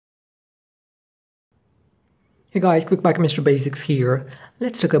Hey guys, quick biochemistry basics here.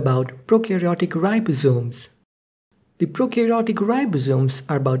 Let's talk about prokaryotic ribosomes. The prokaryotic ribosomes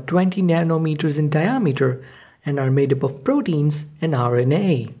are about 20 nanometers in diameter and are made up of proteins and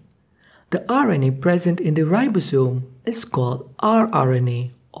RNA. The RNA present in the ribosome is called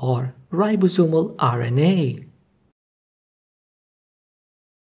rRNA or ribosomal RNA.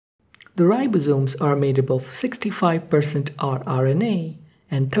 The ribosomes are made up of 65% rRNA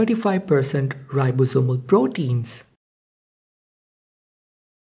and 35% ribosomal proteins.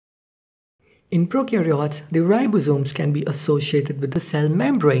 In prokaryotes, the ribosomes can be associated with the cell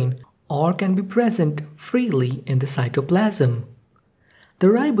membrane or can be present freely in the cytoplasm. The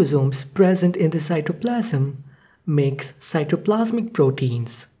ribosomes present in the cytoplasm makes cytoplasmic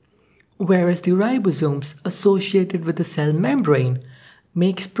proteins, whereas the ribosomes associated with the cell membrane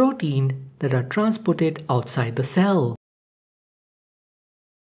makes protein that are transported outside the cell.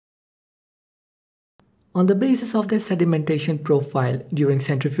 On the basis of their sedimentation profile during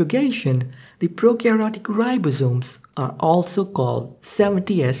centrifugation, the prokaryotic ribosomes are also called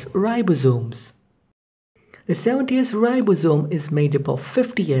 70S ribosomes. The 70S ribosome is made up of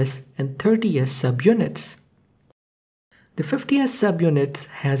 50S and 30S subunits. The 50S subunits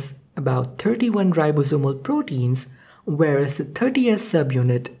has about 31 ribosomal proteins, whereas the 30S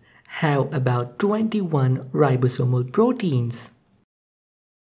subunit have about 21 ribosomal proteins.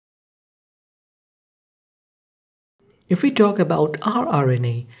 If we talk about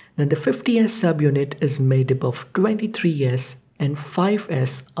rRNA, then the 50S subunit is made up of 23S and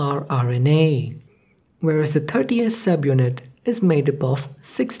 5S rRNA, whereas the 30S subunit is made up of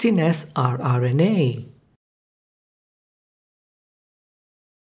 16S rRNA.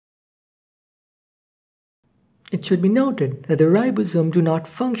 It should be noted that the ribosomes do not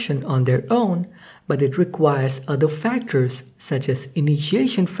function on their own, but it requires other factors such as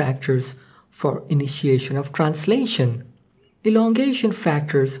initiation factors for initiation of translation, elongation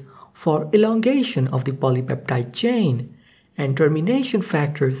factors for elongation of the polypeptide chain, and termination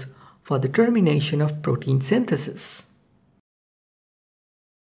factors for the termination of protein synthesis.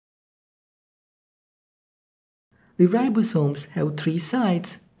 The ribosomes have three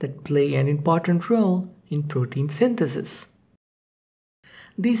sites that play an important role in protein synthesis.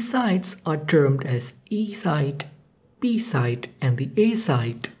 These sites are termed as E site, P site, and the A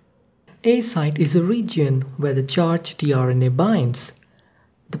site. A site is a region where the charged tRNA binds.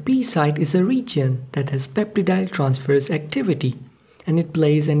 The P site is a region that has peptidyl transferase activity, and it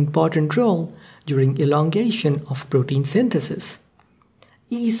plays an important role during elongation of protein synthesis.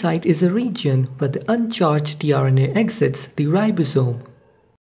 E site is a region where the uncharged tRNA exits the ribosome